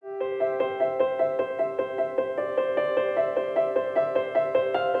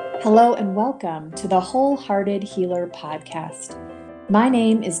Hello and welcome to the Wholehearted Healer podcast. My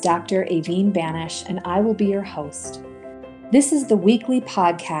name is Dr. Aveen Banish and I will be your host. This is the weekly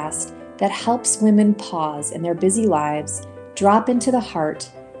podcast that helps women pause in their busy lives, drop into the heart,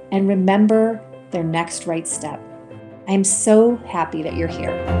 and remember their next right step. I am so happy that you're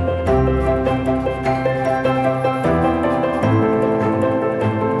here.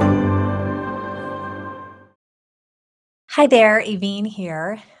 Hi there, Aveen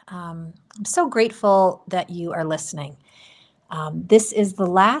here. I'm so grateful that you are listening. This is the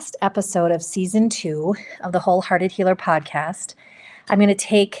last episode of season 2 of the Wholehearted Healer podcast. I'm going to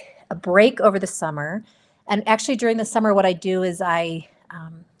take a break over the summer. And actually during the summer, what I do is I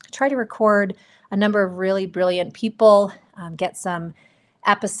try to record a number of really brilliant people, get some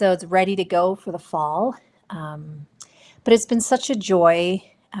episodes ready to go for the fall. But it's been such a joy,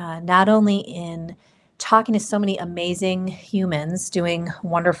 not only in talking to so many amazing humans doing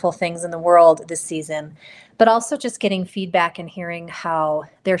wonderful things in the world this season, but also just getting feedback and hearing how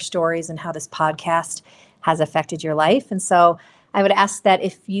their stories and how this podcast has affected your life. And so I would ask that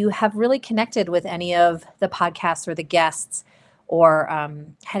if you have really connected with any of the podcasts or the guests or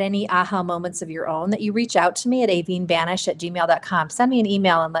had any aha moments of your own, that you reach out to me at aveenbanish@gmail.com. Send me an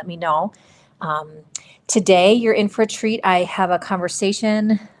email and let me know. Today, you're in for a treat. I have a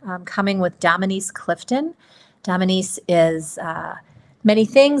conversation coming with Dominiece Clifton. Dominiece is many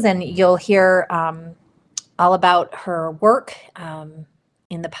things, and you'll hear all about her work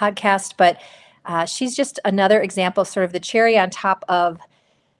in the podcast, but she's just another example, sort of the cherry on top of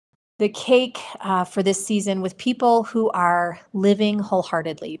the cake for this season, with people who are living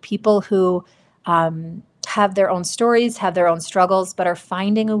wholeheartedly, people who have their own stories, have their own struggles, but are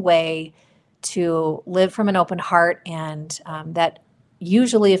finding a way to live from an open heart, and that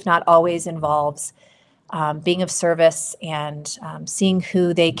usually, if not always, involves being of service and seeing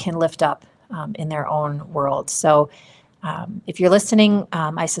who they can lift up in their own world. So if you're listening,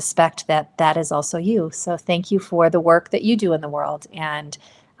 I suspect that that is also you. So thank you for the work that you do in the world, and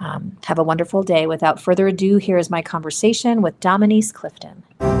have a wonderful day. Without further ado, here is my conversation with Dominiece Clifton.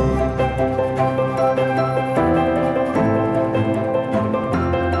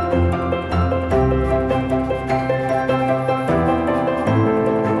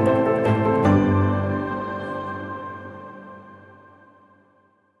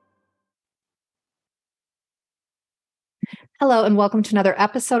 Hello, and welcome to another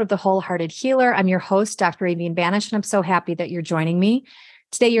episode of The Wholehearted Healer. I'm your host, Dr. Aveen Banish, and I'm so happy that you're joining me.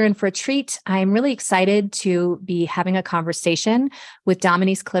 Today, you're in for a treat. I'm really excited to be having a conversation with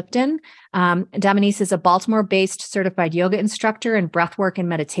Dominiece Clifton. Dominiece is a Baltimore-based certified yoga instructor and breathwork and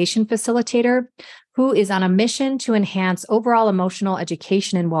meditation facilitator who is on a mission to enhance overall emotional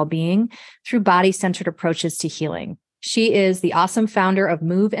education and well-being through body-centered approaches to healing. She is the awesome founder of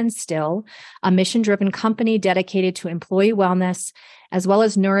Move and Still, a mission-driven company dedicated to employee wellness, as well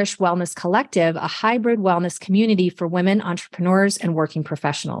as Nourish Wellness Collective, a hybrid wellness community for women entrepreneurs and working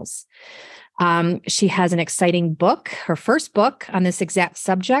professionals. She has an exciting book, her first book on this exact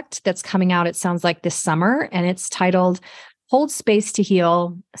subject, that's coming out, it sounds like, this summer, and it's titled Hold Space to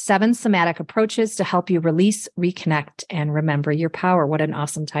Heal, 7 Somatic Approaches to Help You Release, Reconnect, and Remember Your Power. What an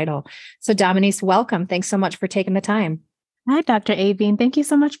awesome title. So Dominiece, welcome. Thanks so much for taking the time. Hi, Dr. Aveen. Thank you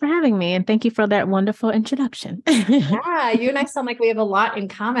so much for having me. And thank you for that wonderful introduction. Yeah, you and I sound like we have a lot in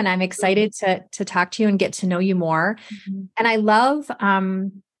common. I'm excited to talk to you and get to know you more. Mm-hmm. And I love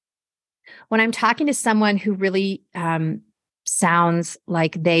when I'm talking to someone who really sounds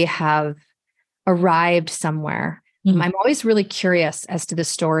like they have arrived somewhere. Mm-hmm. I'm always really curious as to the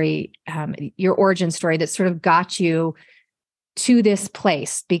story, your origin story that sort of got you to this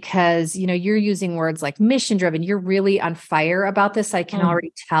place, because, you know, you're using words like mission driven. You're really on fire about this. I can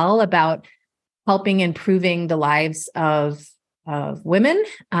already tell, about helping improving the lives of women.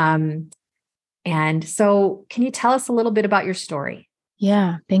 And so can you tell us a little bit about your story?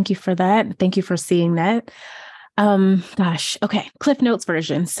 Yeah, thank you for that. Thank you for seeing that. Okay. Cliff Notes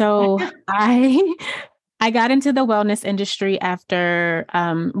version. So I got into the wellness industry after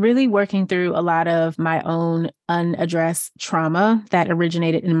really working through a lot of my own unaddressed trauma that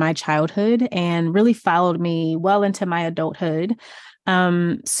originated in my childhood and really followed me well into my adulthood.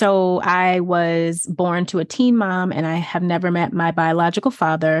 So I was born to a teen mom, and I have never met my biological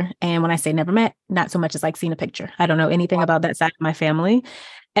father. And when I say never met, not so much as like seen a picture. I don't know anything about that side of my family.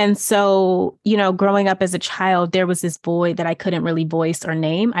 And so, you know, growing up as a child, there was this void that I couldn't really voice or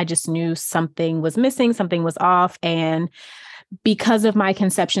name. I just knew something was missing, something was off. And because of my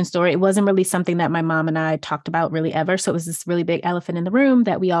conception story, it wasn't really something that my mom and I talked about really ever. So it was this really big elephant in the room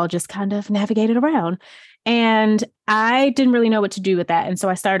that we all just kind of navigated around. And I didn't really know what to do with that. And so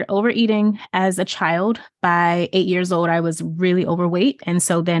I started overeating as a child. By 8 years old, I was really overweight. And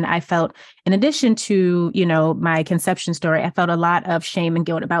so then I felt, in addition to, my conception story, I felt a lot of shame and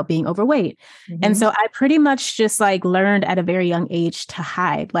guilt about being overweight. And so I pretty much just like learned at a very young age to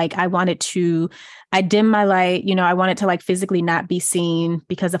hide. Like I dimmed my light, I wanted to like physically not be seen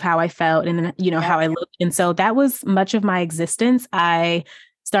because of how I felt and, how I looked. And so that was much of my existence. I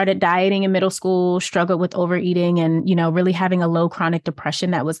started dieting in middle school, struggled with overeating and, really having a low chronic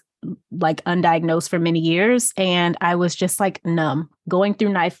depression that was like undiagnosed for many years. And I was just like numb, going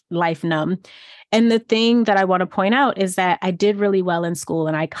through life numb. And the thing that I want to point out is that I did really well in school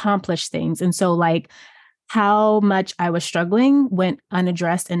and I accomplished things. And so like how much I was struggling went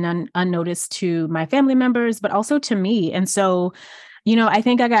unaddressed and unnoticed to my family members, but also to me. And so I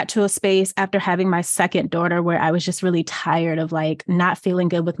think I got to a space after having my second daughter where I was just really tired of like not feeling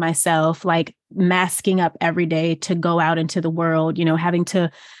good with myself, like masking up every day to go out into the world, having to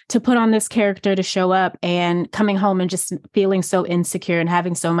put on this character to show up and coming home and just feeling so insecure and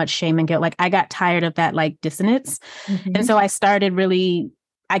having so much shame and guilt. Like I got tired of that like dissonance. And so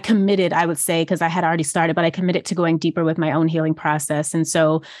I committed, I would say, because I had already started, but I committed to going deeper with my own healing process. And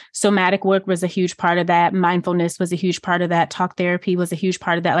so somatic work was a huge part of that. Mindfulness was a huge part of that. Talk therapy was a huge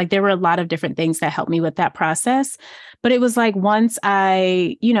part of that. Like there were a lot of different things that helped me with that process. But it was like once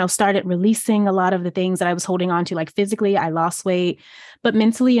I, started releasing a lot of the things that I was holding on to, like physically, I lost weight, but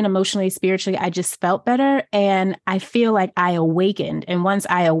mentally and emotionally, spiritually, I just felt better. And I feel like I awakened. And once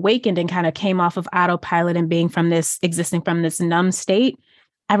I awakened and kind of came off of autopilot and existing from this numb state,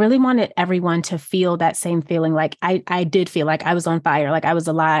 I really wanted everyone to feel that same feeling. Like I did feel like I was on fire, like I was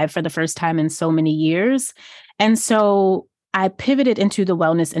alive for the first time in so many years. And so I pivoted into the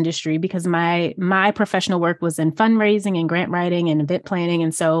wellness industry because my professional work was in fundraising and grant writing and event planning.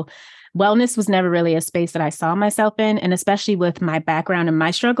 And so wellness was never really a space that I saw myself in. And especially with my background and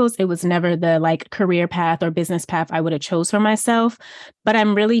my struggles, it was never the like career path or business path I would have chose for myself. But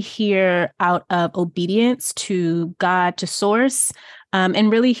I'm really here out of obedience to God, to source,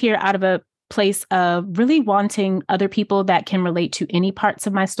 and really here out of a place of really wanting other people that can relate to any parts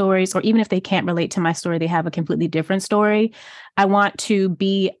of my stories, or even if they can't relate to my story, they have a completely different story. I want to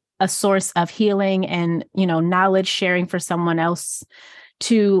be a source of healing and, knowledge sharing for someone else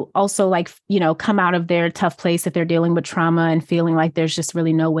to also like, come out of their tough place if they're dealing with trauma and feeling like there's just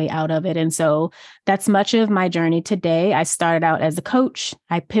really no way out of it. And so that's much of my journey today. I started out as a coach.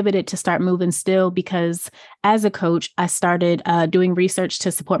 I pivoted to start moving still because as a coach, I started doing research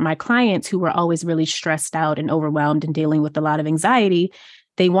to support my clients who were always really stressed out and overwhelmed and dealing with a lot of anxiety.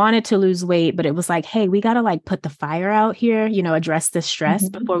 They wanted to lose weight, but it was like, hey, we got to like put the fire out here, address the stress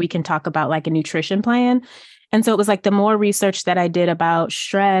before we can talk about like a nutrition plan. And so it was like the more research that I did about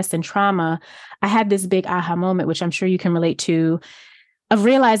stress and trauma, I had this big aha moment, which I'm sure you can relate to, of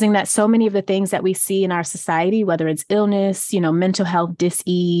realizing that so many of the things that we see in our society, whether it's illness, mental health,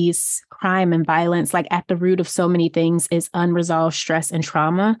 dis-ease, crime and violence, like at the root of so many things is unresolved stress and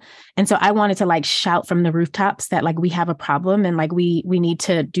trauma. And so I wanted to like shout from the rooftops that like we have a problem and like we need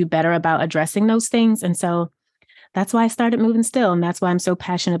to do better about addressing those things. And so that's why I started Moving Still. And that's why I'm so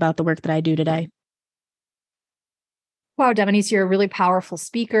passionate about the work that I do today. Wow, Dominiece, you're a really powerful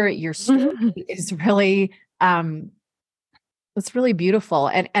speaker. Your story is really, it's really beautiful.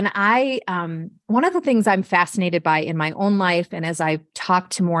 And I, one of the things I'm fascinated by in my own life, and as I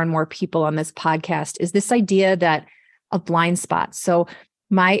talk to more and more people on this podcast, is this idea of blind spots. So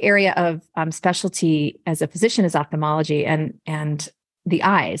my area of specialty as a physician is ophthalmology and the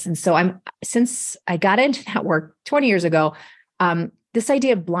eyes. And so since I got into that work 20 years ago, this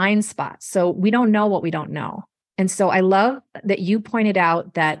idea of blind spots. So we don't know what we don't know. And so I love that you pointed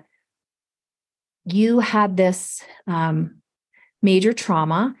out that you had this major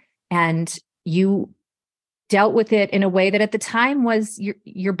trauma and you dealt with it in a way that at the time was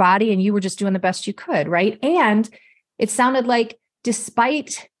your body and you were just doing the best you could, right? And it sounded like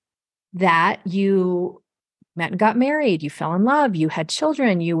despite that, you met and got married, you fell in love, you had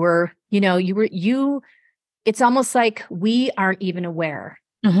children, it's almost like we aren't even aware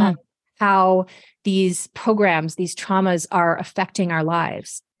of how these programs, these traumas are affecting our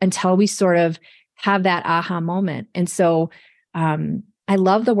lives until we sort of have that aha moment. And so I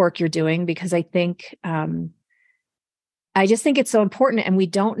love the work you're doing because I just think it's so important, and we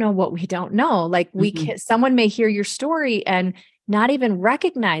don't know what we don't know. Like someone may hear your story and not even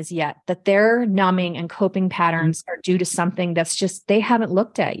recognize yet that their numbing and coping patterns are due to something that's just, they haven't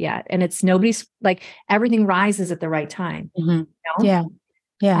looked at yet. And it's nobody's like, everything rises at the right time. Yeah.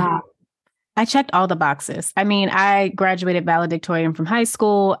 Yeah. I checked all the boxes. I mean, I graduated valedictorian from high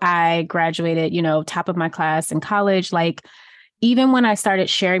school. I graduated, top of my class in college. Like, even when I started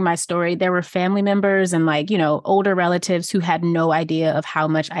sharing my story, there were family members and older relatives who had no idea of how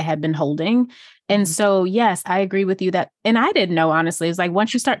much I had been holding. And so, yes, I agree with you and I didn't know, honestly. It's like,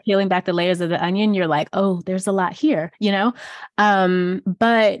 once you start peeling back the layers of the onion, you're like, oh, there's a lot here,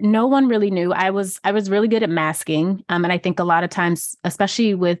 but no one really knew. I was really good at masking. And I think a lot of times,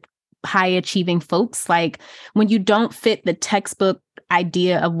 especially with high achieving folks, like when you don't fit the textbook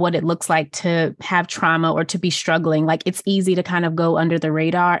idea of what it looks like to have trauma or to be struggling, like it's easy to kind of go under the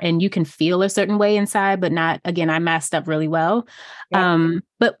radar and you can feel a certain way inside, but not, again, I masked up really well. Yeah.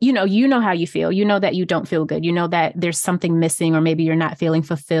 But you know how you feel, that you don't feel good, that there's something missing, or maybe you're not feeling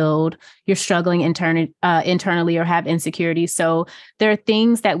fulfilled, you're struggling internally or have insecurities. So there are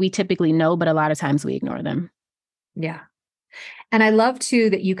things that we typically know, but a lot of times we ignore them. Yeah. And I love too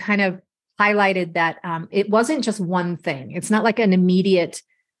that you kind of highlighted that it wasn't just one thing. It's not like an immediate,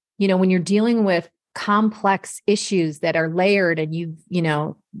 when you're dealing with complex issues that are layered and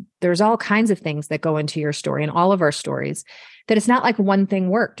there's all kinds of things that go into your story and all of our stories, that it's not like one thing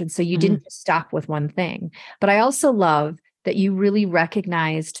worked. And so you didn't just stop with one thing. But I also love that you really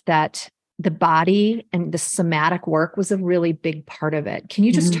recognized that the body and the somatic work was a really big part of it. Can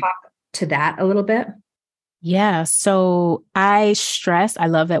you just talk to that a little bit? Yeah. So I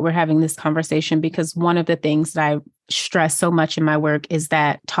love that we're having this conversation, because one of the things that I stress so much in my work is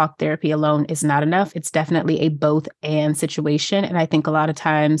that talk therapy alone is not enough. It's definitely a both and situation. And I think a lot of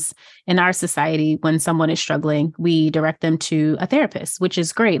times in our society, when someone is struggling, we direct them to a therapist, which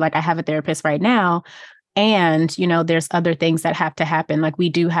is great. Like, I have a therapist right now. And, there's other things that have to happen. Like, we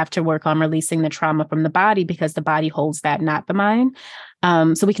do have to work on releasing the trauma from the body, because the body holds that, not the mind.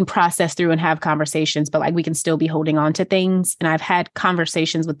 So we can process through and have conversations, but like we can still be holding on to things. And I've had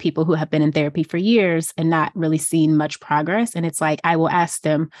conversations with people who have been in therapy for years and not really seen much progress. And it's like, I will ask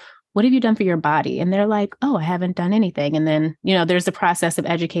them, what have you done for your body? And they're like, oh, I haven't done anything. And then, there's the process of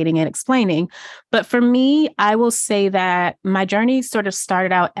educating and explaining. But for me, I will say that my journey sort of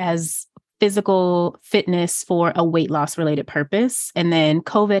started out as physical fitness for a weight loss related purpose. And then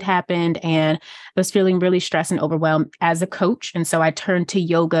COVID happened and I was feeling really stressed and overwhelmed as a coach. And so I turned to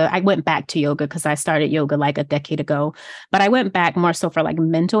yoga. I went back to yoga because I started yoga like a decade ago, but I went back more so for like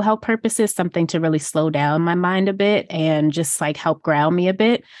mental health purposes, something to really slow down my mind a bit and just like help ground me a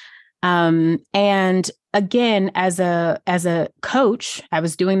bit. And again, as a coach, I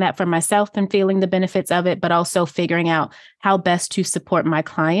was doing that for myself and feeling the benefits of it, but also figuring out how best to support my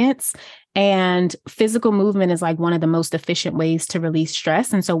clients. And physical movement is like one of the most efficient ways to release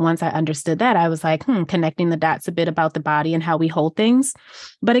stress. And so once I understood that, I was like, connecting the dots a bit about the body and how we hold things.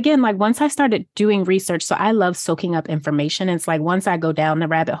 But again, like once I started doing research, so I love soaking up information. It's like, once I go down the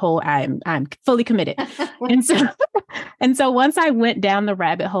rabbit hole, I'm fully committed. And so once I went down the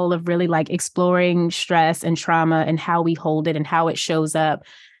rabbit hole of really like exploring stress and trauma and how we hold it and how it shows up,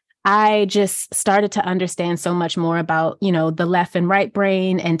 I just started to understand so much more about, the left and right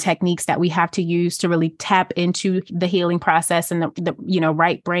brain and techniques that we have to use to really tap into the healing process and the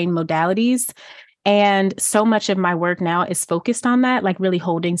right brain modalities. And so much of my work now is focused on that, like really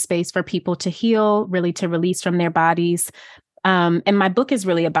holding space for people to heal, really to release from their bodies. And my book is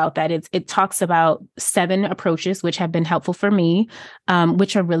really about that. It talks about 7 approaches, which have been helpful for me,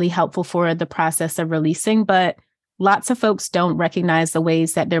 which are really helpful for the process of releasing. But lots of folks don't recognize the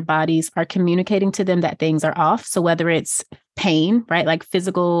ways that their bodies are communicating to them that things are off. So whether it's pain, right, like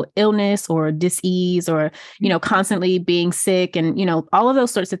physical illness or dis-ease or, constantly being sick and, all of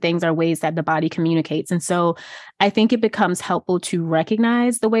those sorts of things are ways that the body communicates. And so I think it becomes helpful to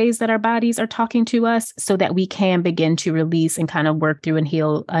recognize the ways that our bodies are talking to us so that we can begin to release and kind of work through and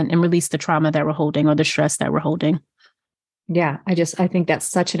heal and release the trauma that we're holding or the stress that we're holding. Yeah, I think that's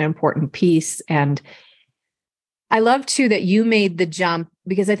such an important piece. And I love too that you made the jump,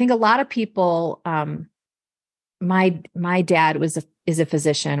 because I think a lot of people, my dad is a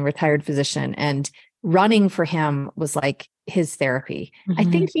physician, retired physician, and running for him was like his therapy. I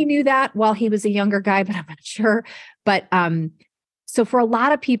think he knew that while he was a younger guy, but I'm not sure. But so for a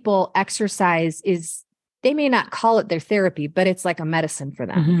lot of people, exercise is, they may not call it their therapy, but it's like a medicine for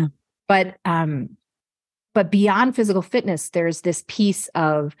them. But beyond physical fitness, there's this piece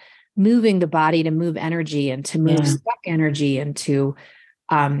of moving the body to move energy and to move stuck energy and to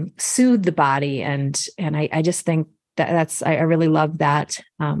soothe the body. And I just think I really love that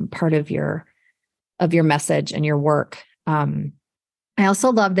part of your message and your work. I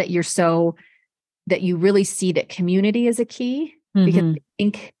also love that that you really see that community is a key, because I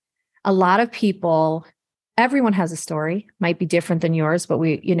think a lot of people, everyone has a story, might be different than yours, but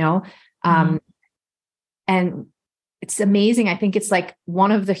Um, and it's amazing. I think it's like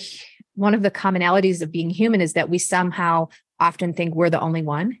one of the commonalities of being human is that we somehow often think we're the only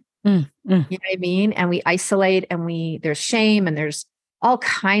one. You know what I mean? And we isolate, and there's shame, and there's all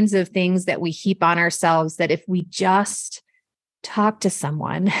kinds of things that we heap on ourselves that if we just talk to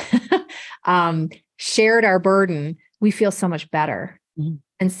someone, shared our burden, we feel so much better.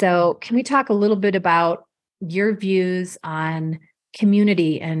 And so can we talk a little bit about your views on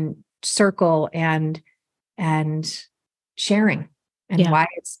community and circle and sharing, and why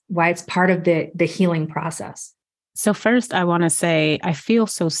it's part of the healing process? So first I want to say, I feel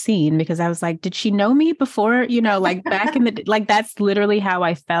so seen, because I was like, did she know me before? Like back in the, like, that's literally how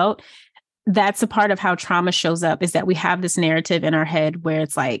I felt. That's a part of how trauma shows up, is that we have this narrative in our head where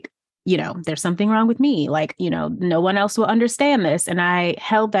it's like, there's something wrong with me. Like, no one else will understand this. And I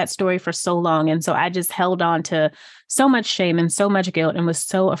held that story for so long. And so I just held on to so much shame and so much guilt, and was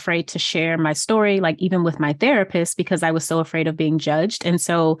so afraid to share my story, like even with my therapist, because I was so afraid of being judged. And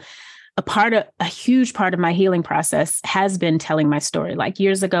so a huge part of my healing process has been telling my story. Like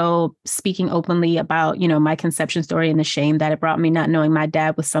years ago, speaking openly about, my conception story and the shame that it brought me, not knowing my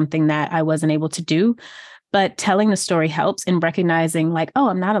dad was something that I wasn't able to do. But telling the story helps in recognizing like, oh,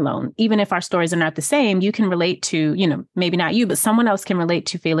 I'm not alone. Even if our stories are not the same, you can relate to, maybe not you, but someone else can relate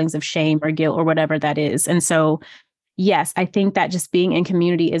to feelings of shame or guilt or whatever that is. And so, yes, I think that just being in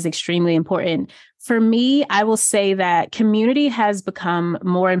community is extremely important. For me, I will say that community has become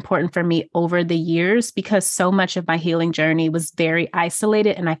more important for me over the years, because so much of my healing journey was very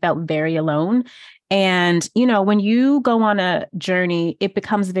isolated and I felt very alone. And, when you go on a journey, it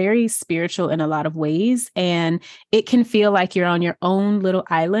becomes very spiritual in a lot of ways. And it can feel like you're on your own little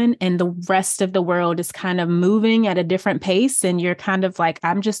island and the rest of the world is kind of moving at a different pace. And you're kind of like,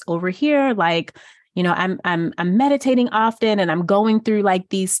 I'm just over here, like, I'm meditating often, and I'm going through like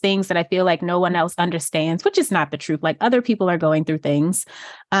these things that I feel like no one else understands, which is not the truth. Like other people are going through things.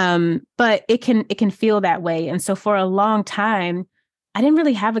 But it can feel that way. And so for a long time, I didn't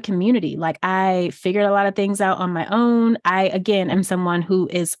really have a community. Like I figured a lot of things out on my own. I, again, am someone who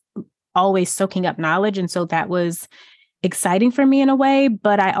is always soaking up knowledge. And so that was exciting for me in a way,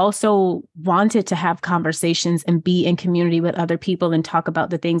 but I also wanted to have conversations and be in community with other people and talk about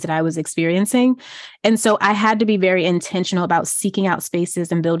the things that I was experiencing. And so I had to be very intentional about seeking out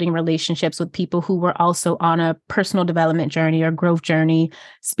spaces and building relationships with people who were also on a personal development journey or growth journey,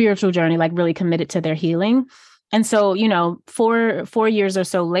 spiritual journey, like really committed to their healing. And so, 4 years or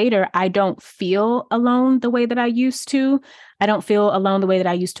so later, I don't feel alone the way that I used to. I don't feel alone the way that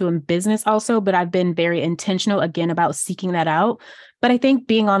I used to in business also, but I've been very intentional again about seeking that out. But I think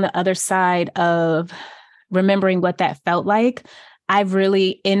being on the other side of remembering what that felt like, I've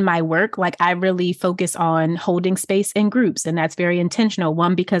really, in my work, like I really focus on holding space in groups. And that's very intentional.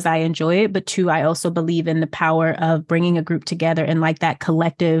 One, because I enjoy it, but two, I also believe in the power of bringing a group together and like that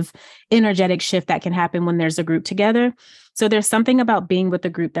collective energetic shift that can happen when there's a group together. So there's something about being with a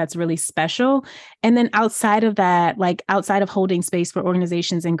group that's really special. And then outside of that, like outside of holding space for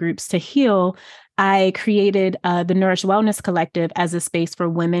organizations and groups to heal, I created the Nourish Wellness Collective as a space for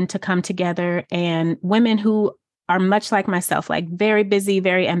women to come together, and women who are much like myself, like very busy,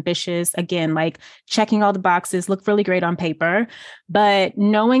 very ambitious, again, like checking all the boxes, look really great on paper, but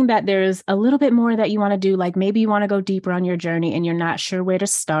knowing that there's a little bit more that you want to do, like maybe you want to go deeper on your journey and you're not sure where to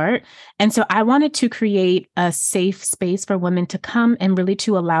start. And so I wanted to create a safe space for women to come and really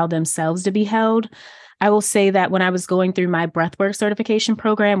to allow themselves to be held. I will say that when I was going through my breathwork certification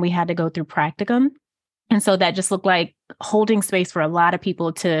program, we had to go through practicum. And so that just looked like holding space for a lot of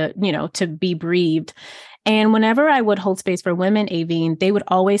people to, to be breathed. And whenever I would hold space for women, Aveen, they would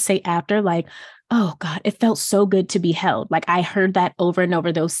always say after, like, oh God, it felt so good to be held. Like I heard that over and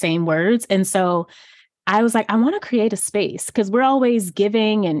over, those same words. And so I was like, I want to create a space, because we're always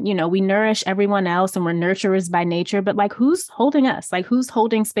giving and, we nourish everyone else and we're nurturers by nature, but like, who's holding us? Like who's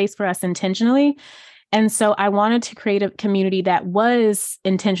holding space for us intentionally? And so I wanted to create a community that was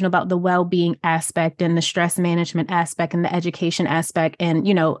intentional about the well-being aspect and the stress management aspect and the education aspect. And,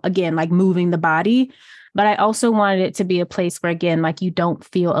 again, like moving the body. But I also wanted it to be a place where, again, like you don't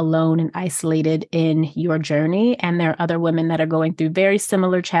feel alone and isolated in your journey. And there are other women that are going through very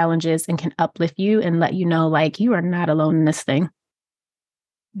similar challenges and can uplift you and let you know, like, you are not alone in this thing.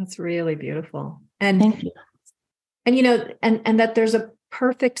 That's really beautiful. And thank you. And that there's a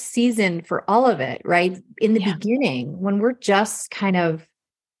perfect season for all of it, right? In the beginning, when we're just kind of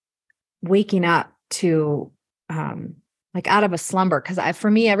waking up to, like out of a slumber, because for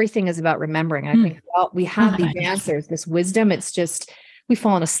me, everything is about remembering. I think, well, we have these answers, this wisdom. It's just, we've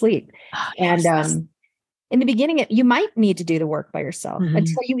fallen asleep. Yes. in the beginning, you might need to do the work by yourself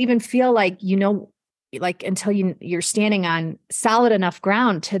until you even feel like, until you're standing on solid enough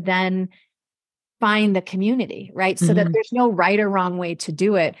ground to then find the community, right? So that there's no right or wrong way to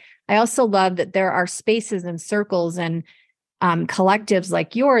do it. I also love that there are spaces and circles and collectives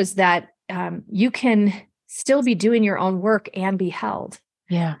like yours that you can still be doing your own work and be held.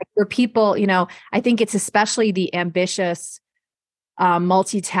 Yeah. For people, I think it's especially the ambitious,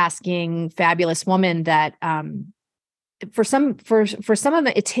 multitasking, fabulous woman that for some of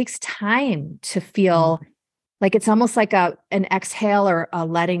it takes time to feel like it's almost like an exhale or a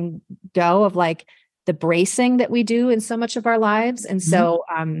letting go of like the bracing that we do in so much of our lives. And so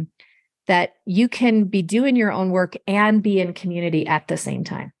that you can be doing your own work and be in community at the same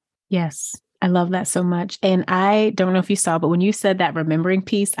time. Yes. I love that so much. And I don't know if you saw, but when you said that remembering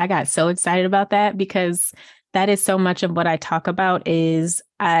piece, I got so excited about that because that is so much of what I talk about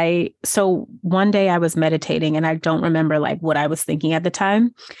so one day I was meditating and I don't remember like what I was thinking at the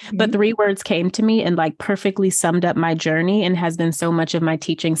time, but 3 words came to me and like perfectly summed up my journey and has been so much of my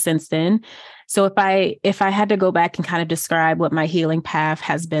teaching since then. So if I had to go back and kind of describe what my healing path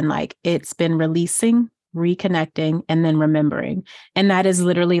has been like, it's been releasing, reconnecting, and then remembering. And that is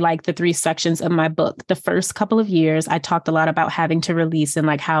literally like the 3 sections of my book. The first couple of years, I talked a lot about having to release and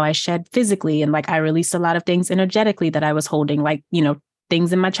like how I shed physically. And like I released a lot of things energetically that I was holding, like,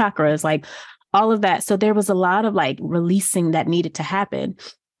 things in my chakras, like all of that. So there was a lot of like releasing that needed to happen.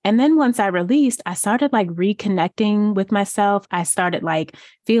 And then once I released, I started like reconnecting with myself. I started like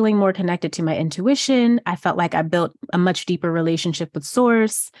feeling more connected to my intuition. I felt like I built a much deeper relationship with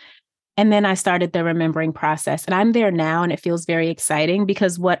source. And then I started the remembering process, and I'm there now, and it feels very exciting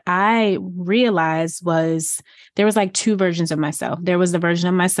because what I realized was there was like 2 versions of myself. There was the version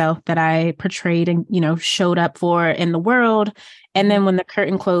of myself that I portrayed and, showed up for in the world. And then when the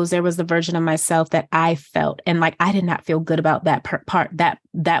curtain closed, there was the version of myself that I felt. And like, I did not feel good about that part,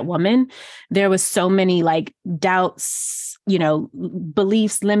 that woman. There was so many like doubts,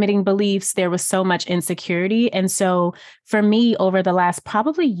 beliefs, limiting beliefs. There was so much insecurity. And so for me, over the last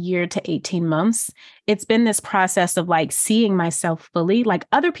probably year to 18 months, it's been this process of like seeing myself fully. Like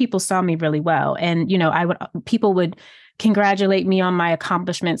other people saw me really well. And, people would congratulate me on my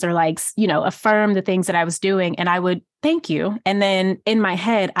accomplishments or like, affirm the things that I was doing. And I would thank you. And then in my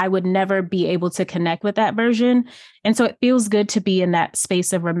head, I would never be able to connect with that version. And so it feels good to be in that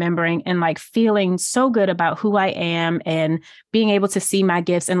space of remembering and like feeling so good about who I am and being able to see my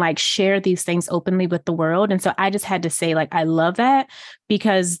gifts and like share these things openly with the world. And so I just had to say, like, I love that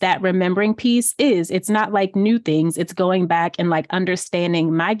because that remembering piece it's not like new things. It's going back and like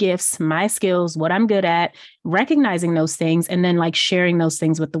understanding my gifts, my skills, what I'm good at, recognizing those things, and then like sharing those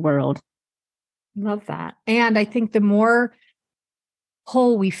things with the world. Love that. And I think the more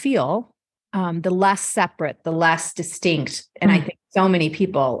whole we feel, the less separate, the less distinct. And I think so many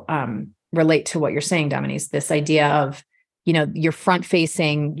people relate to what you're saying, Dominiece, this idea of, you're front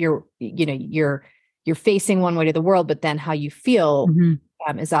facing, you're facing one way to the world, but then how you feel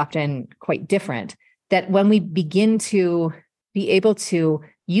is often quite different. That when we begin to be able to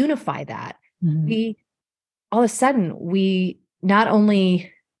unify that, we all of a sudden, we not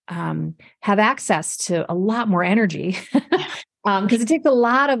only have access to a lot more energy because it takes a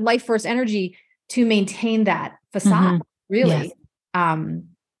lot of life force energy to maintain that facade, really. Yes.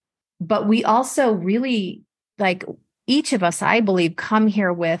 But we also really, like each of us, I believe, come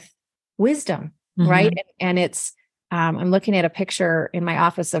here with wisdom, right? And it's, I'm looking at a picture in my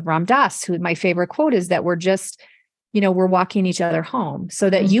office of Ram Dass, who my favorite quote is that we're just, we're walking each other home, so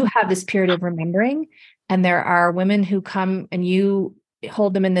that you have this period of remembering. And there are women who come and you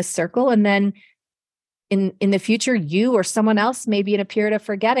hold them in this circle. And then in the future, you or someone else may be in a period of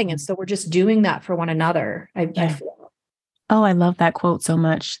forgetting. And so we're just doing that for one another. I feel. Oh, I love that quote so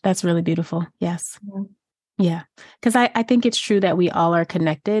much. That's really beautiful. Yes. Yeah. Because I think it's true that we all are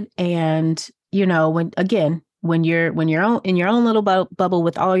connected. And, when you're in your own little bubble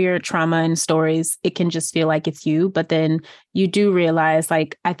with all your trauma and stories, it can just feel like it's you. But then you do realize,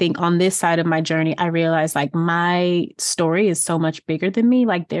 like, I think on this side of my journey, I realized like my story is so much bigger than me.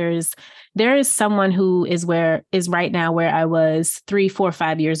 Like there is someone who is right now where I was 3, 4,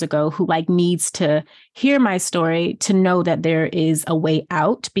 5 years ago, who like needs to hear my story to know that there is a way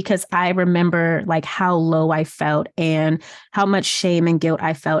out, because I remember like how low I felt and how much shame and guilt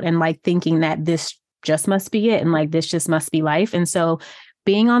I felt, and like thinking that this just must be it. And like, this just must be life. And so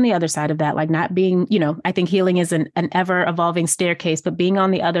being on the other side of that, like not being, I think healing is an ever evolving staircase, but being on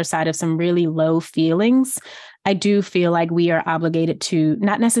the other side of some really low feelings, I do feel like we are obligated to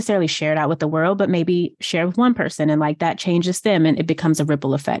not necessarily share it out with the world, but maybe share with one person, and like that changes them and it becomes a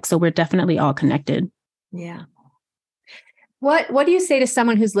ripple effect. So we're definitely all connected. Yeah. What do you say to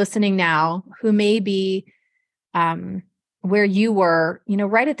someone who's listening now who may be where you were,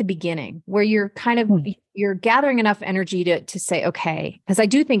 right at the beginning, where you're kind of you're gathering enough energy to say, okay, because I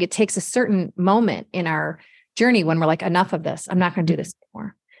do think it takes a certain moment in our journey when we're like, enough of this. I'm not going to do this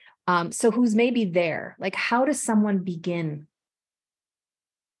anymore. So who's maybe there? Like, how does someone begin?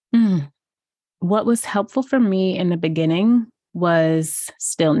 What was helpful for me in the beginning was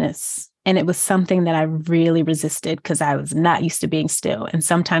stillness. And it was something that I really resisted because I was not used to being still. And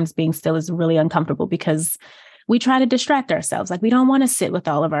sometimes being still is really uncomfortable because we try to distract ourselves. Like we don't want to sit with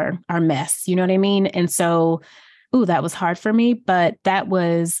all of our mess. You know what I mean? And so, that was hard for me. But that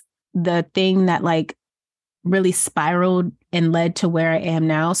was the thing that like really spiraled and led to where I am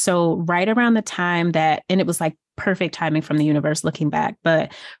now. So right around the time that, and it was like perfect timing from the universe looking back,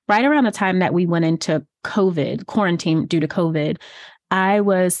 but right around the time that we went into quarantine due to COVID, I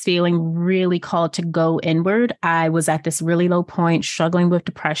was feeling really called to go inward. I was at this really low point, struggling with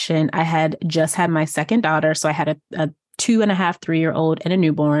depression. I had just had my second daughter. So I had a 2.5, 3-year-old and a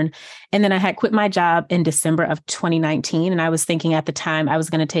newborn. And then I had quit my job in December of 2019. And I was thinking at the time I was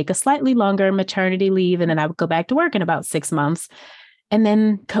going to take a slightly longer maternity leave and then I would go back to work in about 6 months. And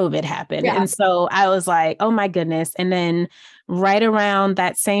then COVID happened. Yeah. And so I was like, oh my goodness. And then right around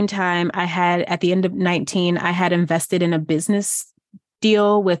that same time, at the end of 19, I had invested in a business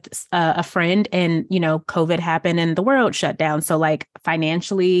deal with a friend and, COVID happened and the world shut down. So like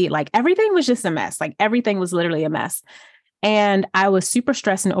financially, like everything was just a mess. Like everything was literally a mess. And I was super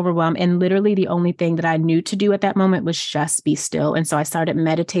stressed and overwhelmed. And literally the only thing that I knew to do at that moment was just be still. And so I started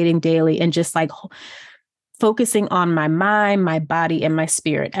meditating daily and just like focusing on my mind, my body, and my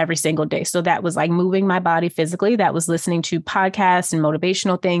spirit every single day. So that was like moving my body physically. That was listening to podcasts and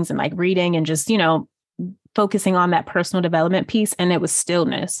motivational things and like reading and just, focusing on that personal development piece. And it was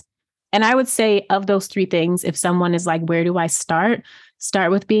stillness. And I would say of those three things, if someone is like, where do I start?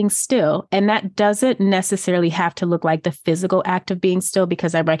 Start with being still. And that doesn't necessarily have to look like the physical act of being still,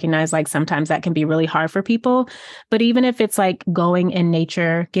 because I recognize like sometimes that can be really hard for people. But even if it's like going in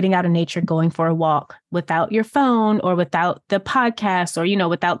nature, getting out of nature, going for a walk without your phone or without the podcast or,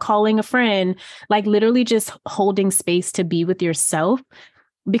 without calling a friend, like literally just holding space to be with yourself.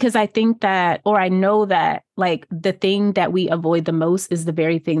 Because I think that, or I know that like the thing that we avoid the most is the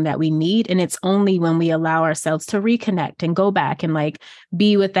very thing that we need. And it's only when we allow ourselves to reconnect and go back and like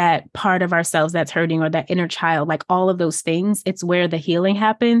be with that part of ourselves that's hurting or that inner child, like all of those things, it's where the healing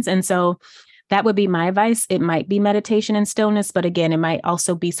happens. And so that would be my advice. It might be meditation and stillness, but again, it might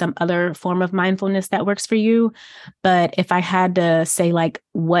also be some other form of mindfulness that works for you. But if I had to say like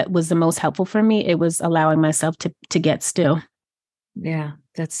what was the most helpful for me, it was allowing myself to get still. Yeah,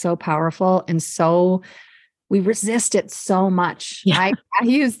 that's so powerful. And so we resist it so much. Yeah. I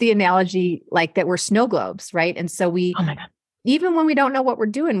use the analogy like that we're snow globes, right? And so oh my God, even when we don't know what we're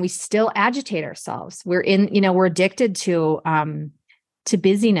doing, we still agitate ourselves. We're we're addicted to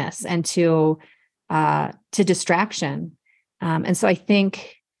busyness and to distraction. And so I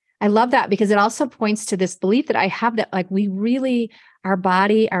think I love that because it also points to this belief that I have that like we really, our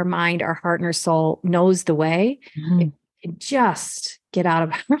body, our mind, our heart, and our soul knows the way. Mm-hmm. Just get out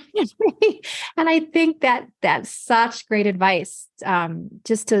of our way. And I think that that's such great advice,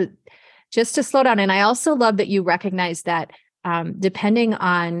 just to slow down. And I also love that you recognize that depending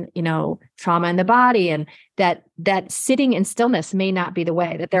on, trauma in the body and that sitting in stillness may not be the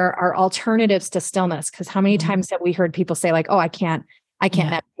way, that there are alternatives to stillness. Because how many times have we heard people say like, oh, I can't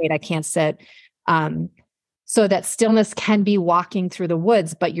meditate, I can't sit. So that stillness can be walking through the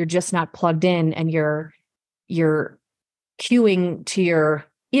woods, but you're just not plugged in and you're cueing to your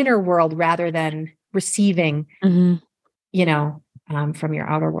inner world rather than receiving, from your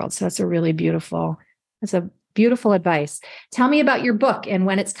outer world. So that's a beautiful advice. Tell me about your book and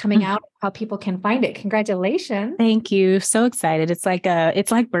when it's coming out, how people can find it. Congratulations. Thank you. So excited. It's like as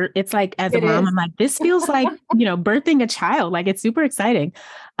a mom, I'm like, this feels like, birthing a child. Like it's super exciting.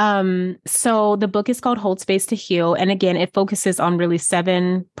 So the book is called Hold Space to Heal. And again, it focuses on really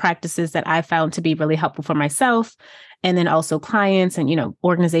 7 practices that I found to be really helpful for myself. And then also clients and,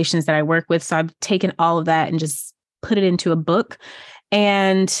 organizations that I work with. So I've taken all of that and just put it into a book.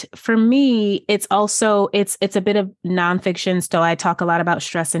 And for me, it's also, it's a bit of nonfiction. So I talk a lot about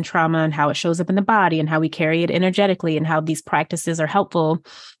stress and trauma and how it shows up in the body and how we carry it energetically and how these practices are helpful.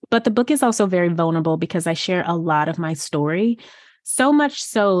 But the book is also very vulnerable because I share a lot of my story, so much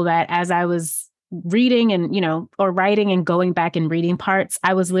so that as I was reading and, or writing and going back and reading parts,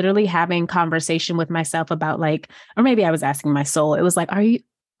 I was literally having conversation with myself about like, or maybe I was asking my soul, it was like,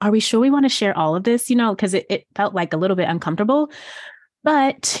 are we sure we want to share all of this? Because it felt like a little bit uncomfortable.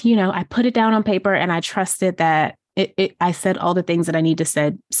 But, I put it down on paper and I trusted that I said all the things that I need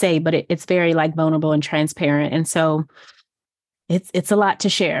to say, but it's very like vulnerable and transparent. And so it's a lot to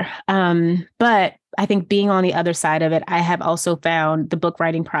share. But I think being on the other side of it, I have also found the book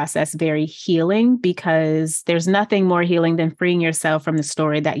writing process very healing, because there's nothing more healing than freeing yourself from the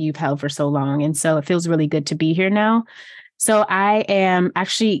story that you've held for so long. And so it feels really good to be here now. So I am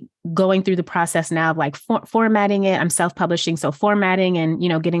actually going through the process now of like formatting it. I'm self-publishing, so formatting and,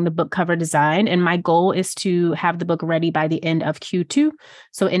 getting the book cover designed. And my goal is to have the book ready by the end of Q2,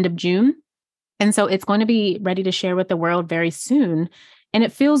 so end of June. And so it's going to be ready to share with the world very soon. And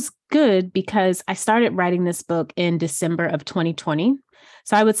it feels good because I started writing this book in December of 2020.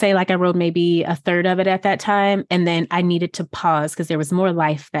 So I would say like I wrote maybe a third of it at that time. And then I needed to pause because there was more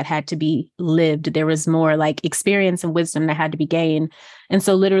life that had to be lived. There was more like experience and wisdom that had to be gained. And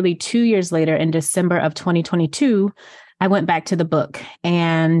so literally 2 years later, in December of 2022, I went back to the book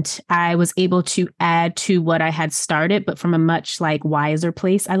and I was able to add to what I had started, but from a much like wiser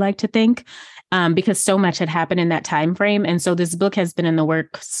place, I like to think, because so much had happened in that time frame. And so this book has been in the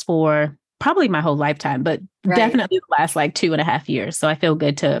works for probably my whole lifetime, but definitely the last like 2.5 years. So I feel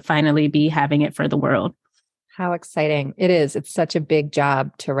good to finally be having it for the world. How exciting it is. It's such a big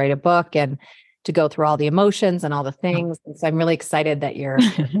job to write a book and to go through all the emotions and all the things. And so I'm really excited that you're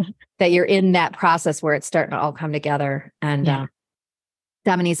in that process where it's starting to all come together. And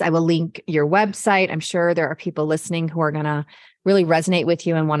Dominiece, I will link your website. I'm sure there are people listening who are going to really resonate with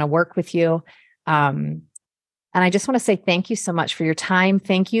you and want to work with you. And I just want to say thank you so much for your time.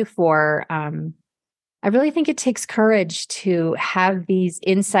 Thank you for, I really think it takes courage to have these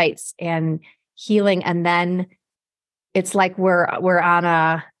insights and healing. And then it's like we're on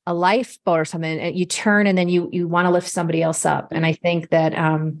a lifeboat or something, and you turn and then you want to lift somebody else up. And I think that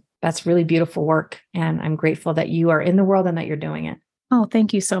that's really beautiful work. And I'm grateful that you are in the world and that you're doing it. Oh,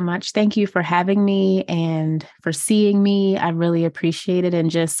 thank you so much. Thank you for having me and for seeing me. I really appreciate it. And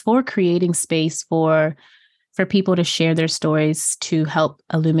just for creating space for people to share their stories to help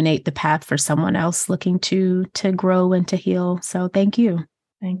illuminate the path for someone else looking to grow and to heal. So thank you.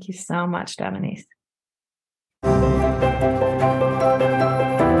 Thank you so much, Dominiece.